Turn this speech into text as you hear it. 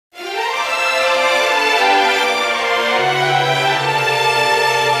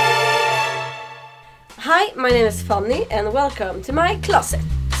Hi, my name is Fanny and welcome to my closet.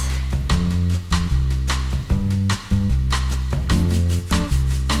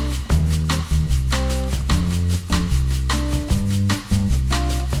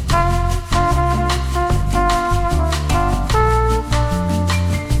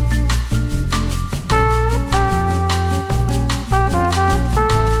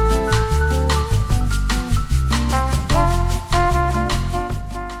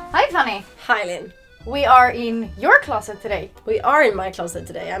 Hi Fanny! Hi Lynn. We are in your closet today. We are in my closet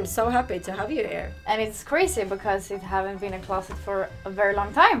today. I'm so happy to have you here. And it's crazy because it haven't been a closet for a very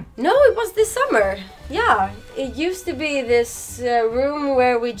long time. No, it was this summer. Yeah, it used to be this room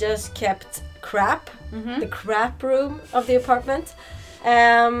where we just kept crap. The crap room of the apartment.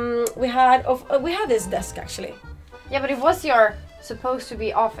 We had this desk actually. Yeah, but it was your supposed to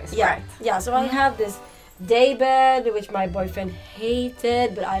be office, Yeah, right? yeah. So I had this daybed, which my boyfriend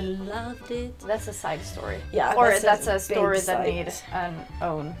hated, but I loved it. That's a side story. Yeah, or that's that's a a story big that side. needs an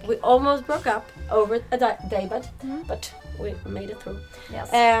own. We almost broke up over a daybed, but we made it through.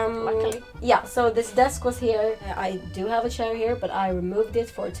 Yes, Luckily. Yeah, so this desk was here. I do have a chair here, but I removed it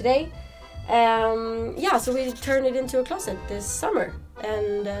for today. Yeah, so we turned it into a closet this summer,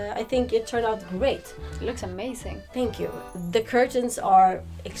 and I think it turned out great. It looks amazing. Thank you. The curtains are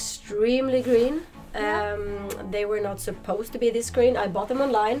extremely green. They were not supposed to be this green. I bought them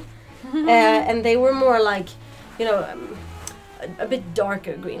online, and they were more like, you know, a bit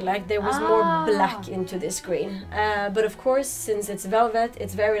darker green. Like there was more black into this green. But of course, since it's velvet,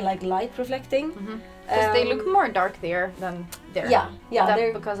 it's very like light reflecting. Because they look more dark there than there. Yeah,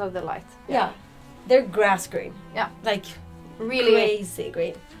 That's because of the light. Yeah, they're grass green. Yeah. Like Really crazy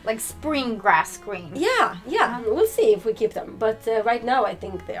green. like spring grass green. Yeah. We'll see if we keep them. But right now, I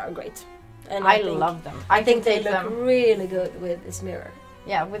think they are great. And I think, love them. I think they take look them. really good with this mirror.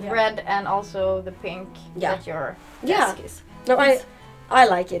 Yeah, with red and also the pink that your desk is. No, I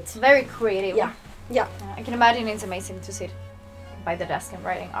like it. Very creative. Yeah. I can imagine it's amazing to sit by the desk and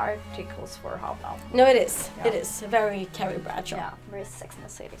writing articles for Hobnob. No, it is. Yeah. It is very Carrie Bradshaw. Yeah, very Sex and the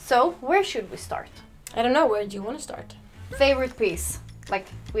City. So, where should we start? I don't know, where do you want to start? Favorite piece? Like,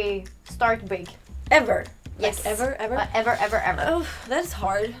 we start big. Ever. Yes. Like ever. Ever. Oh, that's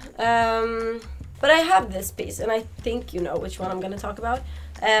hard. But I have this piece, and I think you know which one I'm going to talk about.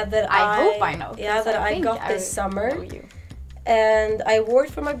 I hope I know. Yeah, that I think got this summer. know you. And I wore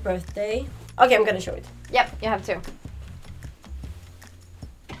it for my birthday. Okay, I'm going to show it. Yep, you have to.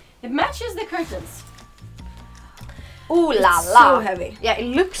 It matches the curtains. Ooh la It's la. so heavy. Yeah, it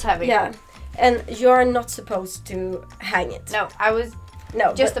looks heavy. Yeah. And you're not supposed to hang it. No, I was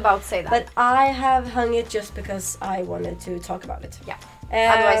No, just about to say that. But I have hung it just because I wanted to talk about it. Yeah.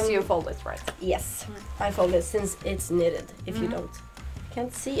 Otherwise you fold it, right? Yes, I fold it since it's knitted. If you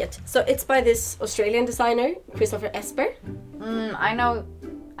can't see it. So it's by this Australian designer, Christopher Esber.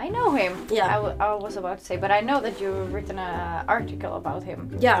 I know him. Yeah. I was about to say, but I know that you've written an article about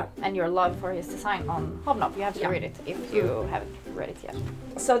him. Yeah. And your love for his design on Hobnob. You have to read it if you haven't read it yet.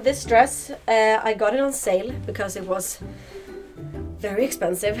 So this dress, I got it on sale because it was very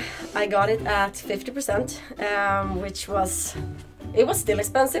expensive. I got it at 50%, which was still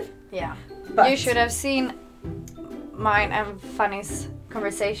expensive. Yeah. But You should have seen mine and Fanny's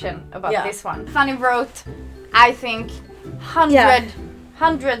conversation about this one. Fanny wrote, I think,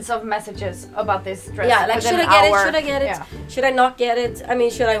 hundreds of messages about this dress. Yeah, like within should an I get hour. it? Should I get it? Yeah. Should I not get it? I mean,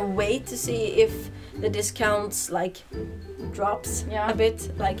 should I wait to see if the discounts like drops a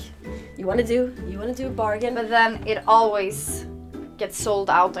bit? Like you want to do a bargain, But then it always gets sold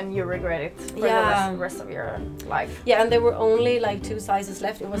out and you regret it for the rest of your life. yeah, and there were only like 2 sizes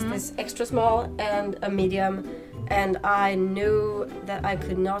left. It was this extra small and a medium, and I knew that I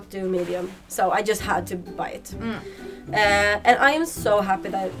could not do medium, so I just had to buy it. And I am so happy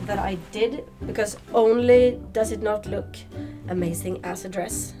that I did, because only does it not look amazing as a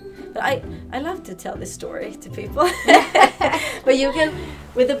dress, but I love to tell this story to people. But you can,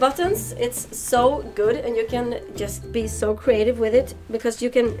 with the buttons, it's so good, and you can just be so creative with it, because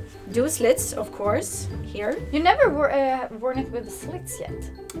you can do slits, of course, here. You never worn it with the slits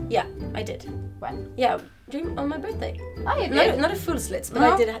yet. Yeah, I did. When? Yeah, on my birthday. Oh, you did? Not a full slits, but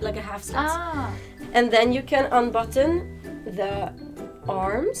I did like a half slits. Ah. And then you can unbutton the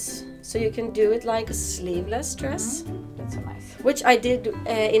arms, so you can do it like a sleeveless dress. That's so nice. Which I did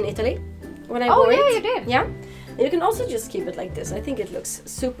in Italy when I wore it. Oh yeah, you did. Yeah. And you can also just keep it like this. I think it looks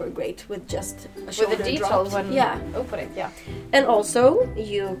super great with just a shoulder With the detail drop. when Yeah. open it, yeah. And also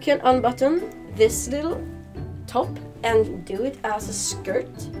you can unbutton this little top and do it as a skirt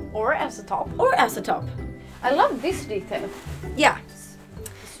Or as a top. or as a top. I love this detail. Yeah.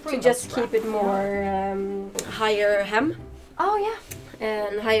 to just keep it more higher hem. Oh yeah.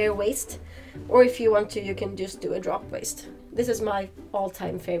 And higher waist. Or if you want to, you can just do a drop waist. This is my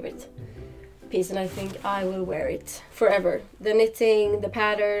all-time favorite piece, and I think I will wear it forever. The knitting, the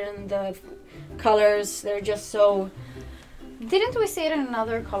pattern, the colors, they're just so... Didn't we see it in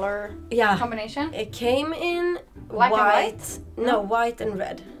another color combination? It came in Black white. and white? No, white and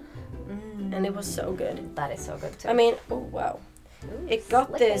red. And it was so good. That is so good too. I mean, oh wow. Ooh, It got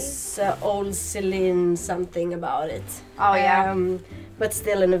slippy. this old Celine something about it. Oh yeah. But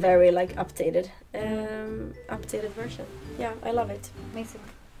still in a very like updated version. Yeah, I love it. Amazing.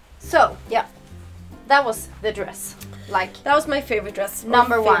 So yeah, that was the dress. Like That was my favorite dress.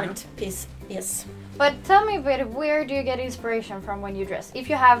 Number or one. favorite piece. Yes. But tell me a bit, where do you get inspiration from when you dress? If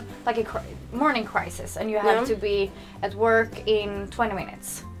you have like a morning crisis and you have to be at work in 20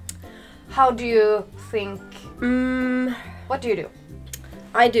 minutes, how do you think, what do you do?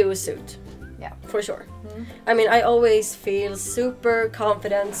 I do a suit. Yeah. For sure. I mean, I always feel super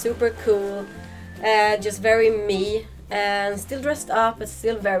confident, super cool, just very me, and still dressed up, but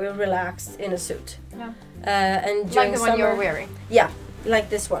still very relaxed in a suit. Yeah. And Like during the one summer, you're wearing? Yeah, like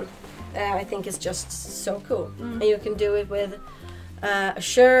this one. I think it's just so cool. And you can do it with a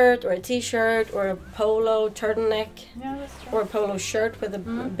shirt or a t-shirt or a polo turtleneck. Yeah, that's true. Or a polo shirt with the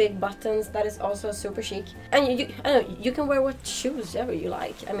big buttons. That is also super chic. And I don't know, you can wear what shoes ever you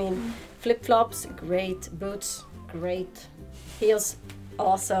like. I mean, flip-flops, great. Boots, great. Heels,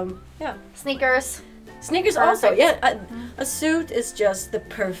 awesome. Yeah. Sneakers. Sneakers Perfect. also. Yeah, a suit is just the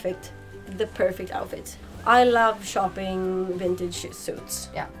perfect outfit. I love shopping vintage suits.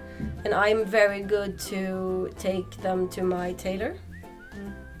 Yeah. And I'm very good to take them to my tailor.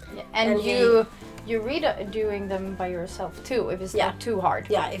 Yeah. And you read doing them by yourself too, if it's not too hard.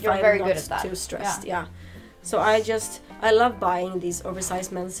 Yeah, if you're I'm very not good at that. too stressed. Yeah. So I love buying these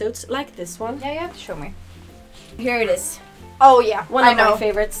oversized men's suits like this one. Yeah, you have to show me. Here it is. Oh yeah, One I of know. my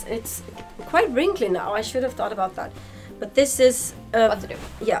favorites. It's quite wrinkly now. I should have thought about that. But this is What to do?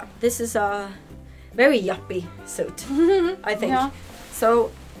 yeah, this is a very yuppie suit, I think. Yeah.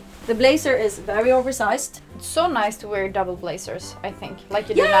 So the blazer is very oversized. It's so nice to wear double blazers, I think, like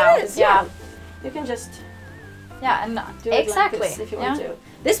you do Yeah, now. it is, yeah. You can just Yeah, and do it exactly. like this if you want to.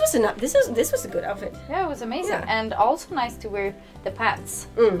 This was a good outfit. Yeah, it was amazing, Yeah. and also nice to wear the pants.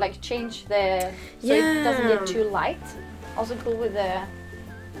 Like change the so Yeah. it doesn't get too light. Also cool with the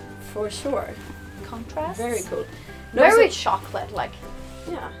For sure. contrast. Very cool. No, Very so- chocolate, like.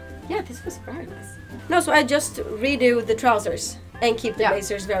 Yeah, this was very nice. No, so I just redo the trousers and keep the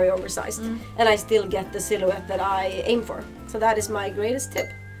blazers very oversized. And I still get the silhouette that I aim for. So that is my greatest tip.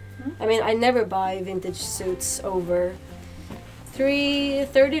 I mean, I never buy vintage suits over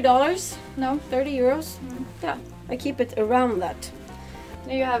 $30. No, 30 euros. Yeah, I keep it around that.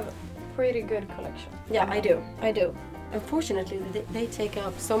 You have pretty good collection. Yeah, I do. Unfortunately, they take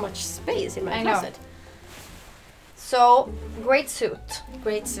up so much space in my I know. closet. So, great suit.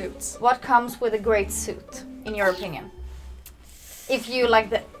 Great suits. What comes with a great suit, in your opinion? If you like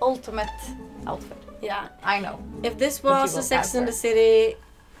the ultimate outfit. Yeah. I know. If this you was will a Sex and the answer. City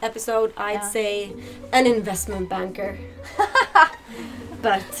episode, I'd say an investment banker.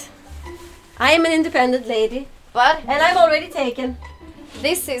 But I am an independent lady, But and I'm already taken.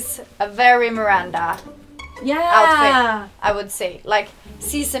 this is a very Miranda Yeah. outfit, I would say. Like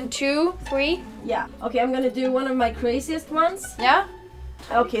season 2, 3. Yeah. Okay, I'm gonna do one of my craziest ones. Yeah?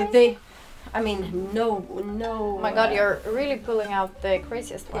 Okay, no. Oh my god, you're really pulling out the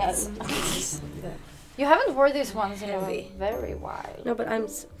craziest ones. Yes. You haven't worn these ones in Heavy. a very while. No, but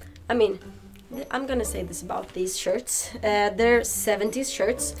I'm gonna say this about these shirts. They're 70s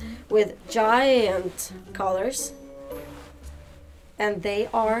shirts with giant collars, and they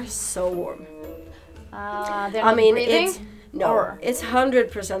are so warm. They're not breathing? It's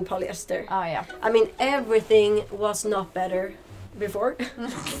 100% polyester. Oh yeah. I mean, everything was not better before.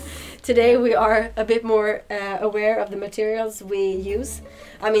 Today we are a bit more aware of the materials we use.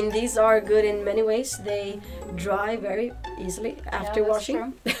 I mean, these are good in many ways. They dry very easily after that's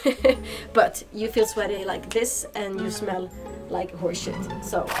washing. But you feel sweaty like this and you smell like horseshit.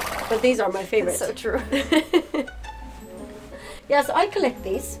 So, but these are my favorites. So true. Yeah, so I collect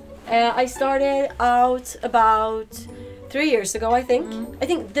these. I started out about 3 years ago, I think. I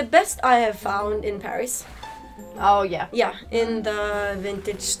think the best I have found in Paris. Oh yeah. Yeah, in the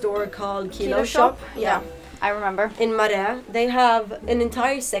vintage store called Kilo Kilo Shop. Yeah, I remember. In Marais, they have an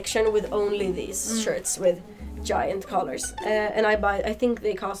entire section with only these shirts with giant collars. And I think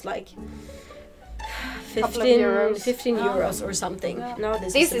they cost like 15 euros or something. Yeah. No,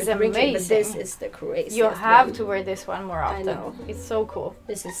 this is a bit rinky, amazing. but this is the craziest. You have one. to wear this one more often. I know. It's so cool.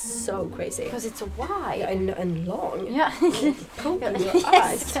 This is so crazy. Because it's wide. Yeah, and long. Yeah. Poke in your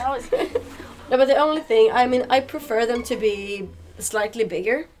Yes. eyes. No, but the only thing, I mean, I prefer them to be slightly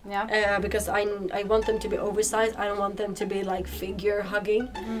bigger. Yeah. Because I want them to be oversized. I don't want them to be like figure hugging.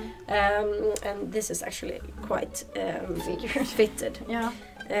 And this is actually quite fitted. Yeah.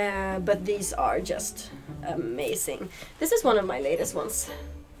 But these are just amazing. This is one of my latest ones.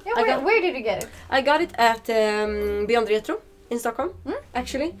 Yeah, where did you get it? I got it at Beyond Retro in Stockholm,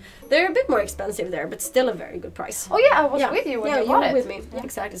 actually. They're a bit more expensive there, but still a very good price. Oh yeah, I was with you when you bought it. with me. Yeah.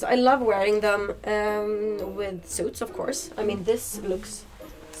 Exactly. So I love wearing them with suits, of course. I mean, this looks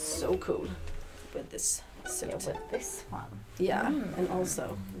so cool with this suit. Yeah, with this one. Yeah, and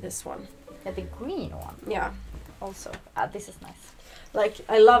also this one. Yeah, the green one. Yeah. Also, this is nice. Like,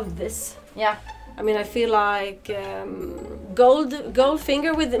 I love this. Yeah. I mean, I feel like gold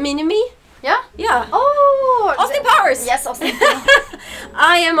finger with mini-me. Yeah? Yeah. Oh! Austin Powers! Yes, Austin Powers.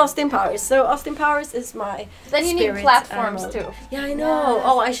 I am Austin Powers. So Austin Powers is my Then you need platforms too. Yeah, I know. Yes.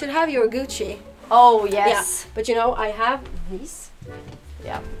 Oh, I should have your Gucci. Oh, yes. Yeah. But you know, I have these.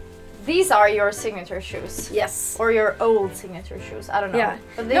 Yeah. These are your signature shoes. Yes. Or your old signature shoes. I don't know. Yeah.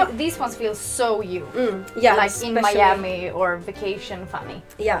 But these ones feel so you. Yeah. Like in Miami or vacation funny.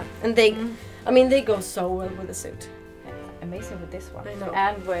 Yeah. And they, I mean, they go so well with the suit. Yeah, amazing with this one. I know.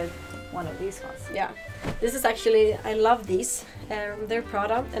 And with one of these ones. Yeah. This is actually, I love these. They're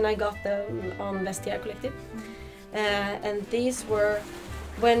Prada and I got them on Vestiaire Collective. And these were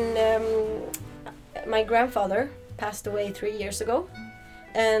when my grandfather passed away 3 years ago.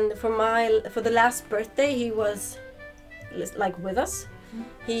 And for the last birthday, he was like with us.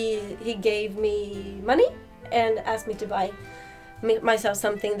 He gave me money and asked me to buy myself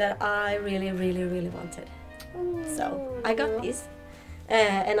something that I really, really, really wanted. So I got these,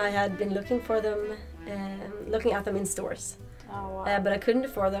 and I had been looking at them in stores, but I couldn't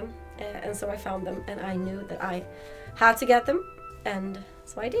afford them, and so I found them, and I knew that I had to get them, and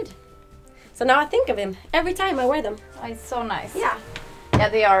so I did. So now I think of him every time I wear them. Oh, it's so nice. Yeah. Yeah,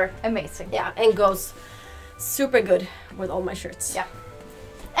 they are amazing. Yeah, and goes super good with all my shirts. Yeah.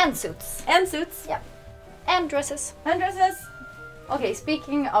 And suits. And suits. Yeah. And dresses. And dresses. Okay,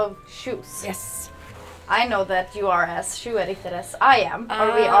 speaking of shoes. Yes. I know that you are as shoe addicted as I am.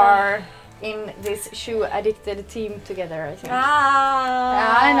 Or we are in this shoe addicted team together, I think.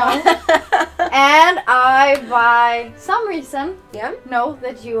 I know. And I, by some reason, know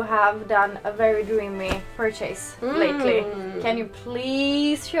that you have done a very dreamy purchase lately. Can you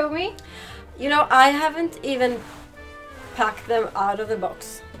please show me? You know, I haven't even packed them out of the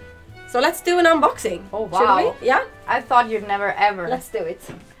box. So let's do an unboxing. Oh wow. Should we? Yeah? I thought you'd never ever. Let's do it.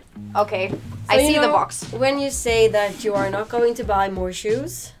 Okay, So I see the box. When you say that you are not going to buy more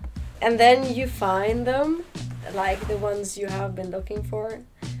shoes, and then you find them, like the ones you have been looking for.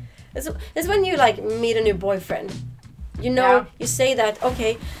 It's when you like meet a new boyfriend. You know, you say that,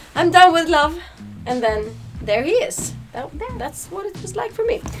 okay, I'm done with love, and then there he is. That's what it was like for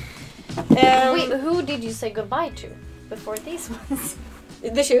me. Wait, who did you say goodbye to before these ones?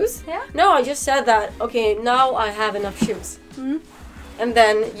 The shoes? Yeah. No, I just said that, okay, now I have enough shoes. And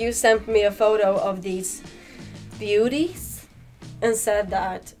then you sent me a photo of these beauties. And said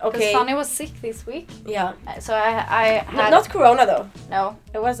that, okay. Because Fanny was sick this week. Yeah. So I had... Not corona though. No.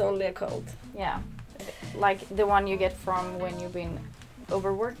 It was only a cold. Yeah. Like the one you get from when you've been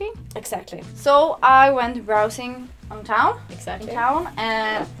overworking. Exactly. So I went browsing in town.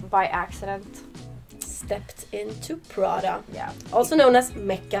 And by accident stepped into Prada. Yeah. Also known as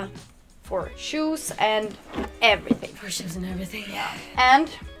Mecca. For shoes and everything. For shoes and everything. Yeah. And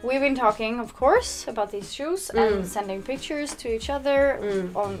we've been talking, of course, about these shoes and sending pictures to each other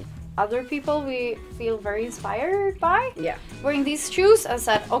on other people we feel very inspired by. Yeah. Wearing these shoes and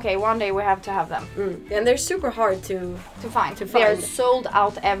said, okay, one day we have to have them. And they're super hard to find. They're sold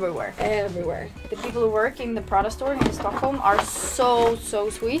out everywhere. Everywhere. The people who work in the Prada store in Stockholm are so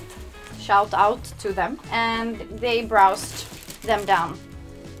sweet. Shout out to them. And they browsed them down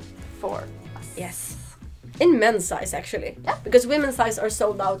for us. Yes. In men's size actually. Yeah. Because women's size are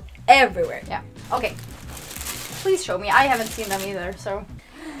sold out everywhere. Yeah. Okay. Please show me. I haven't seen them either, so.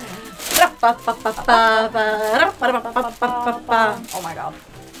 Oh my god.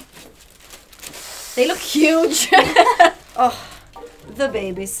 They look huge. Oh, the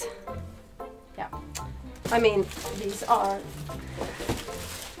babies. Yeah. I mean, these are...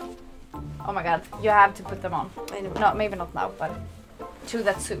 Oh my god. You have to put them on. I know. No, maybe not now, but to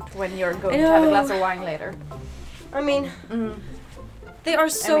that suit when you're going to have a glass of wine later. I mean, They are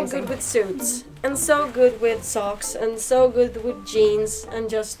so Amazing. good with suits, and so good with socks, and so good with jeans, and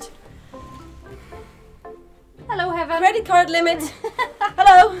just Hello, Heaven. credit card limit.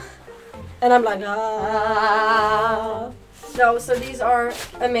 Hello. And I'm like, ah. No, so these are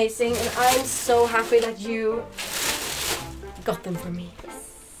amazing, and I'm so happy that you got them for me.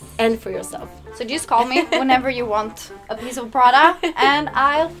 And for yourself. So just call me whenever you want a piece of Prada, and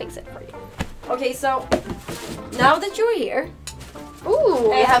I'll fix it for you. Okay, so now that you're here, Ooh,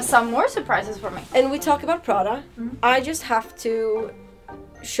 we have some more surprises for me. and we talk about Prada, I just have to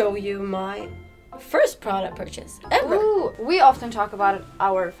show you my first Prada purchase ever. Ooh, we often talk about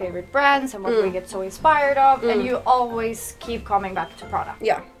our favorite brands and what we get so inspired of, and you always keep coming back to Prada.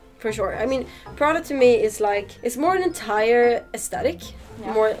 Yeah, for sure. I mean, Prada to me is like, it's more an entire aesthetic,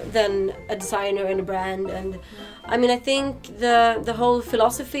 more than a designer and a brand. And I mean, I think the whole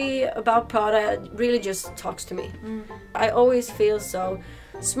philosophy about Prada really just talks to me. I always feel so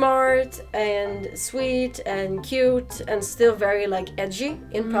smart and sweet and cute and still very like edgy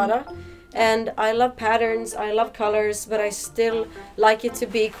in Prada. And I love patterns, I love colors, but I still like it to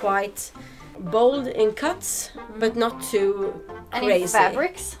be quite bold in cuts, but not too crazy. Any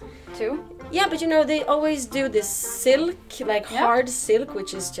fabrics too? Yeah, but you know, they always do this silk, like hard silk,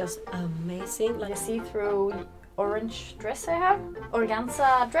 which is just amazing. Like The see-through orange dress I have,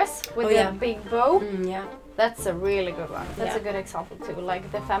 organza dress with Oh, yeah. a big bow. yeah. That's a really good one. That's a good example too. Like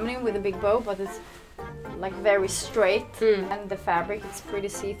the feminine with a big bow, but it's like very straight, and the fabric is pretty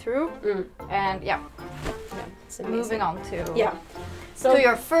see-through. And yeah, It's amazing. moving on to So to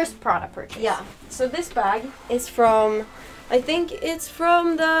your first Prada purchase. yeah, so this bag is from, I think it's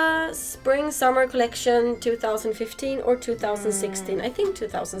from the spring summer collection 2015 or 2016. I think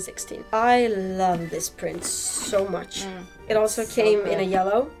 2016. I love this print so much. It also So came good. in a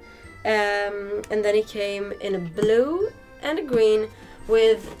yellow, and then it came in a blue and a green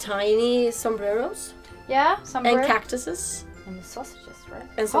with tiny sombreros Yeah, some and bread. cactuses And the sausages, right?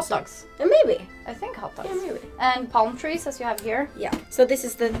 and hot sausage. dogs. And maybe. I think hot dogs. Yeah, maybe. And palm trees, as you have here. Yeah. So this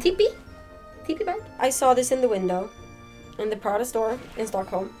is the teepee bag. I saw this in the window in the Prada store in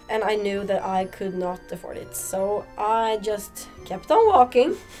Stockholm, and I knew that I could not afford it. So I just kept on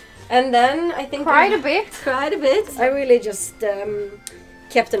walking, and then I think Cried a bit. Cried a bit. I really just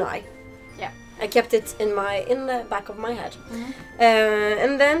kept an eye. Yeah. I kept it in the back of my head.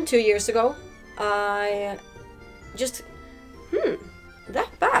 And then 2 years ago, I just that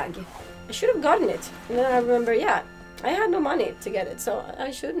bag. I should have gotten it. And then I remember, I had no money to get it, so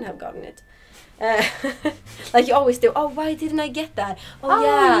I shouldn't have gotten it. Like you always do. Oh, why didn't I get that? Oh,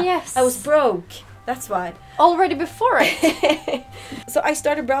 yeah, yes. I was broke. That's why. Already before it. So I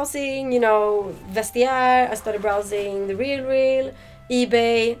started browsing, Vestiaire. I started browsing the Real,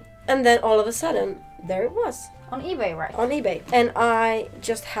 eBay, and then all of a sudden, there it was. On eBay, right? On eBay, and I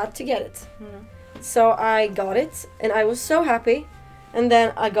just had to get it. So I got it, and I was so happy. And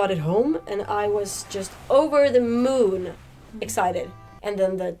then I got it home, and I was just over the moon excited. And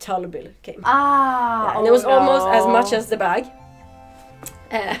then the dollar bill came. Ah, And it was almost as much as the bag.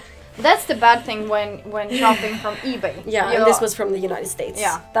 That's the bad thing when shopping from eBay. And this was from the United States.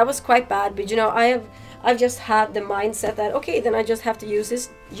 Yeah. That was quite bad, but I've just had the mindset that okay, then I just have to use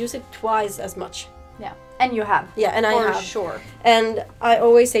it twice as much. Yeah, and you have. Yeah, and I For have. sure. And I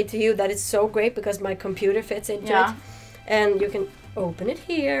always say to you that it's so great because my computer fits into Yeah. it, and you can open it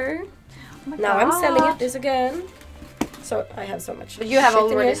here. Oh my Now I'm selling God. it this again. So I have so much. But you have shit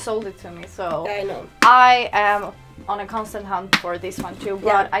in already here. sold it to me, so I know. I am on a constant hunt for this one too. But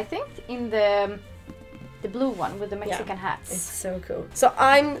Yeah. I think in the blue one with the Mexican It's hats. so cool. So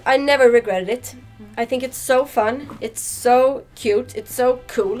I never regretted it. I think it's so fun. It's so cute. It's so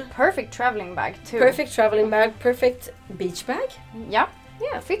cool. Perfect traveling bag too. Perfect traveling bag. Perfect beach bag. Yeah.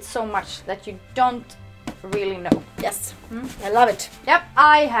 It fits so much that you don't really know. Yes. I love it. Yep,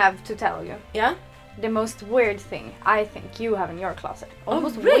 I have to tell you. Yeah. The most weird thing I think you have in your closet.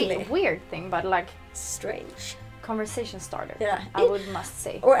 Almost really? weird thing, but like Strange. conversation starter. Yeah. I would must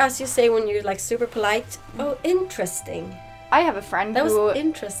say. Or as you say when you're like super polite. Oh, interesting. I have a friend That who was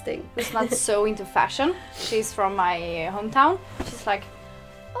interesting. is not so into fashion. She's from my hometown. She's like,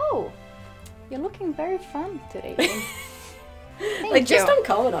 oh, you're looking very fun today. Thank Like just you. don't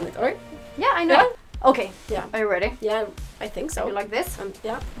comment on it, or? Yeah, I know. Yeah. Okay. Yeah. Are you ready? Yeah, I think so. You like this?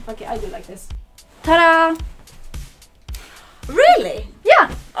 Yeah. Okay, I do like this. Ta-da! Really? Yeah.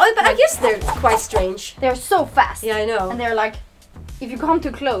 Oh, but I guess they're quite strange. They're so fast. Yeah, I know. And they're like, if you come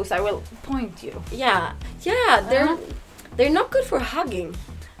too close, I will point you. Yeah, they're not good for hugging.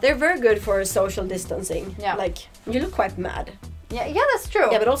 They're very good for social distancing. Yeah. Like you look quite mad. Yeah, yeah, that's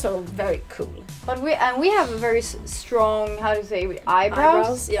true. Yeah, but also very cool. But we have a very strong, how do you say,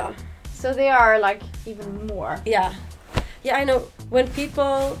 eyebrows. Yeah. So they are like even more. Yeah. Yeah, I know. When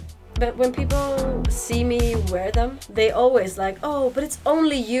people see me wear them, they always like, oh, but it's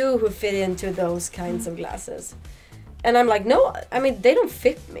only you who fit into those kinds of glasses. And I'm like, no, I mean, they don't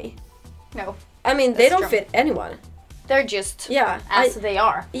fit me. No. I mean, they don't fit anyone. They're just as they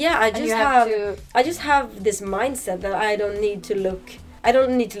are. Yeah, I just have this mindset that I don't need to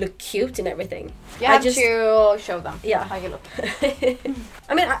look cute and everything. You have to show them how you look.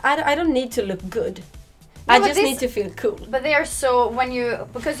 I mean, I don't need to look good. No, I just need to feel cool. But they are so,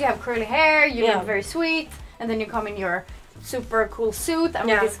 because you have curly hair, you look very sweet, and then you come in your super cool suit, and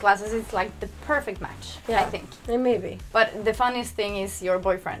with these glasses, it's like the perfect match, I think. Maybe. But the funniest thing is your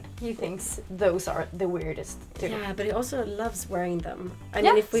boyfriend. He thinks those are the weirdest too. Yeah, but he also loves wearing them. I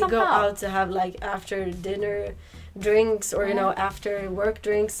mean, if we go out to have like after dinner drinks or, you know, after work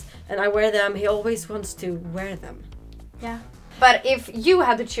drinks, and I wear them, he always wants to wear them. Yeah. But if you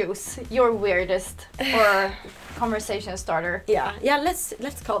had to choose your weirdest or conversation starter. Yeah,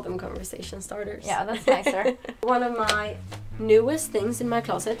 let's call them conversation starters. Yeah, that's nicer. One of my newest things in my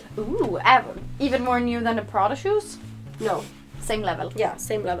closet. Ooh, even more new than the Prada shoes? No. Same level? Yeah,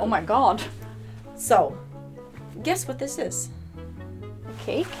 same level. Oh my god. So, guess what this is? A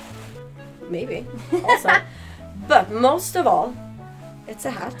cake? Maybe, also. But most of all, it's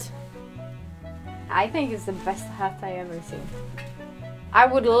a hat. I think it's the best hat I ever seen. I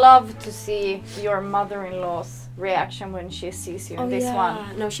would love to see your mother-in-law's reaction when she sees you in this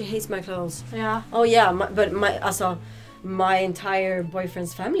one. No, she hates my clothes. Yeah. Oh yeah, but my entire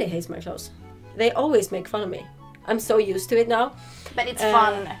boyfriend's family hates my clothes. They always make fun of me. I'm so used to it now. But it's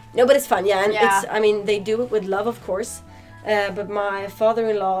fun. No, but it's fun, yeah. And it's, I mean, they do it with love, of course. But my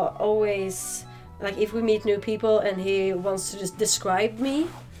father-in-law always, like, if we meet new people and he wants to just describe me,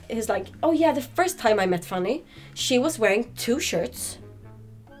 he's like, oh yeah, the first time I met Fanny, she was wearing 2 shirts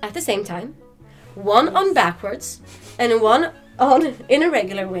at the same time. One on backwards and one on in a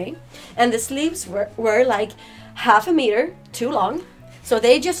regular way. And the sleeves were like 1/2 meter too long. So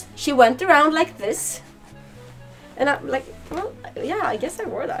she went around like this. And I'm like, well, yeah, I guess I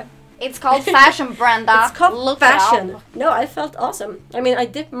wore that. It's called fashion, Brenda. It's called fashion. No, I felt awesome. I mean, I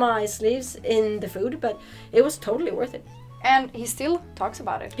dipped my sleeves in the food, but it was totally worth it. And he still talks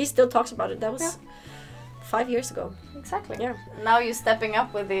about it. He still talks about it. That was 5 years ago. Exactly. Yeah. Now you're stepping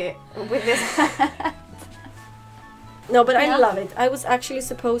up with this. No, but I love it. I was actually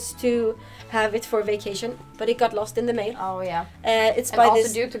supposed to have it for vacation, but it got lost in the mail. Oh yeah. It's and by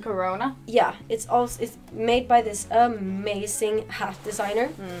also due to Corona. Yeah, it's made by this amazing hat designer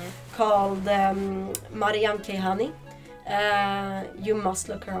called Marianne Kehani. You must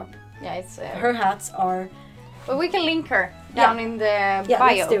look her up. Yeah, it's her hats are. Well, we can link her down in the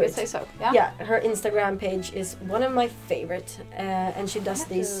bio. Let's do it. Say so. Yeah, her Instagram page is one of my favorite, and she does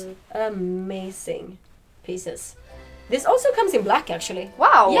these amazing pieces. This also comes in black, actually.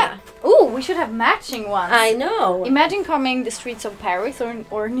 Wow. Yeah. Ooh, we should have matching ones. I know. Imagine coming the streets of Paris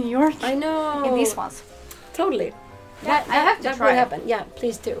or New York. I know. In these ones. Totally. Yeah, I have to that try. Would happen. Yeah,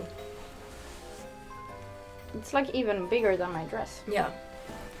 please do. It's like even bigger than my dress. Yeah.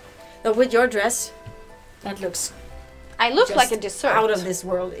 Now with your dress, that looks. I look like a dessert. Out of this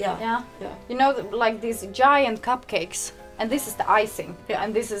world. Yeah. Yeah. Yeah. You know, like these giant cupcakes. And this is the icing. Yeah.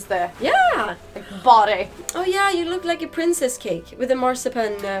 And this is the body. Oh yeah, you look like a princess cake with a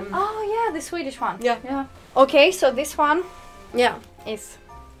marzipan. Oh yeah, the Swedish one. Yeah. Yeah. Okay, so this one. Yeah. Is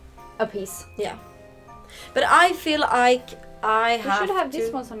a piece. Yeah. But I feel like I have. You should have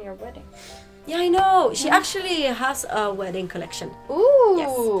these ones on your wedding. Yeah, I know. She actually has a wedding collection. Ooh.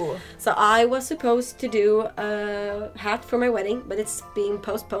 Yes. So I was supposed to do a hat for my wedding, but it's being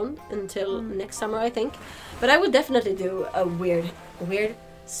postponed until next summer, I think. But I would definitely do a weird,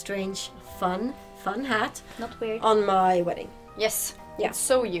 strange, fun hat. Not weird. On my wedding. Yes. Yeah. It's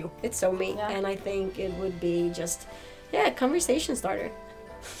so you. It's so me. Yeah. And I think it would be just, a conversation starter.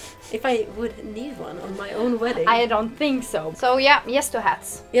 If I would need one on my own wedding. I don't think so. So yeah, yes to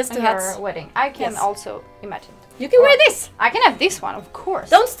hats. Yes to hats. Your wedding. I can also imagine. You can wear this. I can have this one, of course.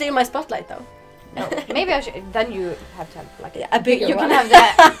 Don't steal my spotlight though. No, maybe I should. Then you have to have like a bigger You one. can have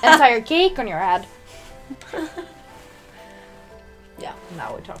the entire cake on your head. Yeah.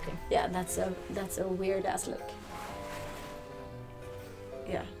 Now we're talking. Yeah, that's a weird ass look.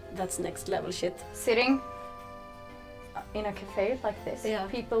 Yeah, that's next level shit. Sitting in a cafe like this, yeah.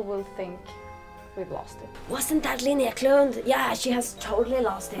 People will think we've lost it. Wasn't that Fanny Ekstrand? Yeah, she has totally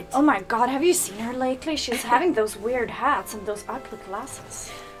lost it. Oh my god, have you seen her lately? She's having those weird hats and those ugly glasses.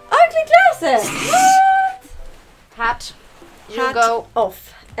 Ugly glasses? What? Hat. hat go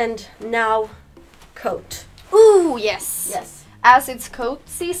off, and now coat. Ooh, yes. Yes. As it's coat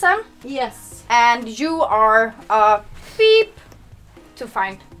season, Yes. and you are a beep to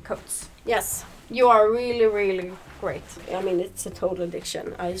find coats. Yes. You are really, really great. I mean, it's a total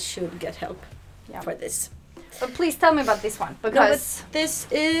addiction. I should get help for this. But please tell me about this one, because this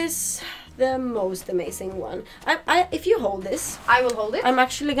is the most amazing one. If you hold this, I will hold it. I'm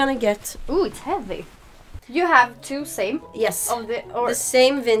actually gonna get. Ooh, it's heavy. You have two same. Yes. Of the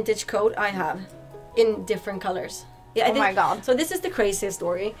same vintage coat I have, in different colors. Yeah. Oh my god. So this is the craziest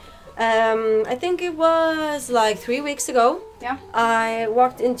story. I think it was like 3 weeks ago. Yeah. I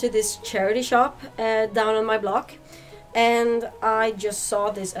walked into this charity shop down on my block, and I just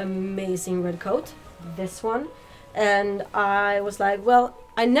saw this amazing red coat, this one, and I was like, well,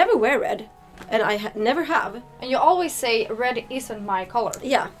 I never wear red, and I never have. And you always say red isn't my color.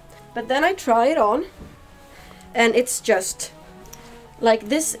 Yeah, but then I try it on, and it's just like,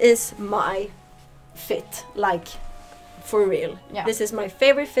 this is my fit, like, for real. Yeah. This is my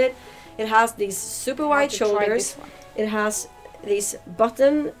favorite fit. It has these super wide shoulders. It has these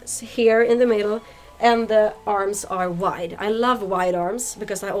buttons here in the middle, and the arms are wide. I love wide arms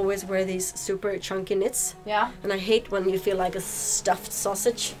because I always wear these super chunky knits. Yeah. And I hate when you feel like a stuffed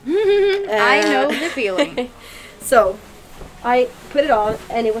sausage. I know the feeling. So I put it on,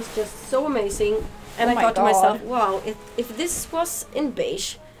 and it was just so amazing. And Oh I my thought to God. myself, wow, if this was in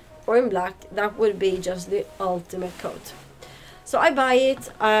beige or in black, that would be just the ultimate coat. So I buy it,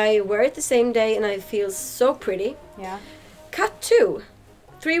 I wear it the same day, and I feel so pretty. Yeah. Cut 2.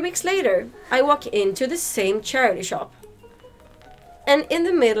 3 weeks later, I walk into the same charity shop. And in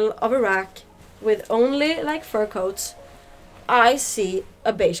the middle of a rack with only like fur coats, I see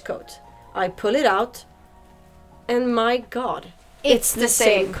a beige coat. I pull it out, and my god, it's the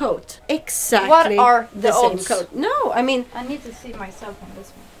same coat. Exactly. What are the same odds? coat. No, I mean, I need to see myself on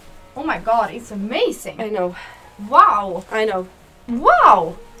this one. Oh my god, it's amazing. I know. Wow. I know.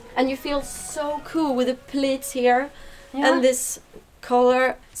 Wow. And you feel so cool with the pleats here, Yeah. and this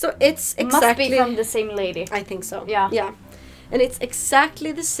color. So it's exactly. Must be from the same lady. I think so. Yeah. Yeah. And it's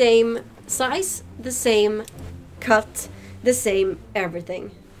exactly the same size, the same cut, the same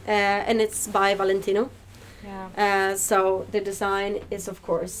everything. And it's by Valentino. Yeah. So the design is of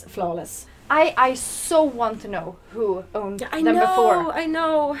course flawless. I so want to know who owned I them know, before. I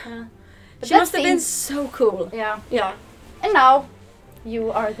know. But She that must have been seems- so cool. Yeah. Yeah. And now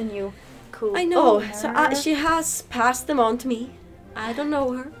you are the new cool I know. owner. So she has passed them on to me. I don't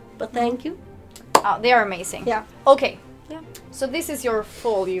know her, but thank you. Oh, they are amazing. Yeah. Okay. Yeah. So this is your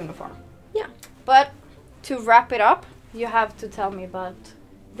full uniform. Yeah. But to wrap it up, you have to tell me about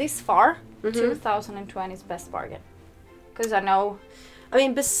this far, Mhm. 2020's best bargain. Because I know. I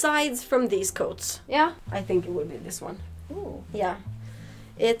mean, besides from these coats, Yeah. I think it would be this one. Ooh. Yeah.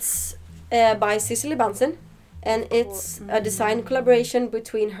 It's by Cicely Bansen, and it's a design collaboration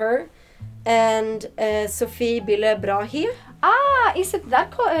between her and Sophie Bille Brahe. Ah, is it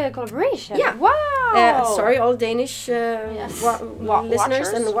that collaboration? Yeah. Wow. Sorry, all Danish Yes. listeners Watchers.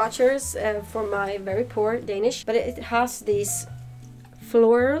 and watchers for my very poor Danish. But it has these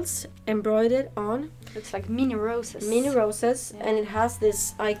florals embroidered on. Looks like mini roses. Mini roses, Yeah. and it has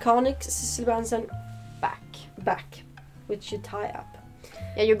this iconic Cicely Bansen back. which you tie up.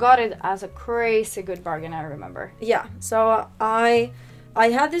 Yeah, you got it as a crazy good bargain, I remember. Yeah, so I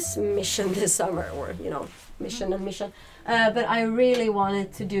had this mission this summer, or mission, but I really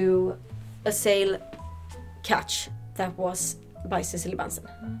wanted to do a sale catch that was by Cicely Bansen,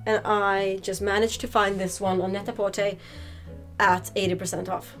 and I just managed to find this one on Net-a-Porter at 80%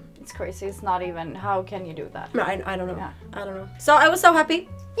 off. It's crazy. It's not even. How can you do that? No, I don't know. Yeah. I don't know. So I was so happy,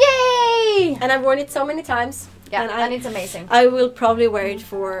 Yay! and I've worn it so many times. Yeah, and it's amazing. I will probably wear it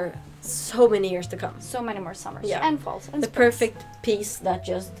for so many years to come. So many more summers Yeah. and falls and The springs. perfect piece that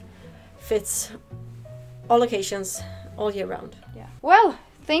just fits all occasions, all year round. Yeah. Well,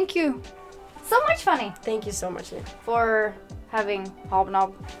 thank you so much, Fanny, Thank you so much, Lynn. for having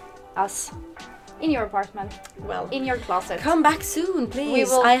Hobnob us in your apartment, Well, in your closet. come back soon, please. We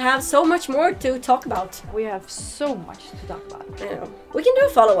will- I have so much more to talk about. We have so much to talk about. I know. We can do a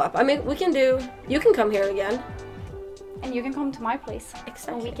follow-up. I mean, you can come here again. And you can come to my place.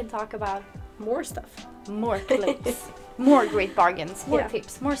 Exactly. And we can talk about More stuff. more clothes, more great bargains, more Yeah.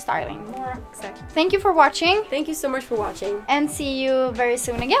 tips, more styling, more. Exactly. Thank you for watching, Thank you so much for watching. and see you very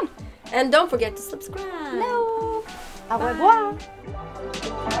soon again. And don't forget to subscribe. No. Au Bye. revoir.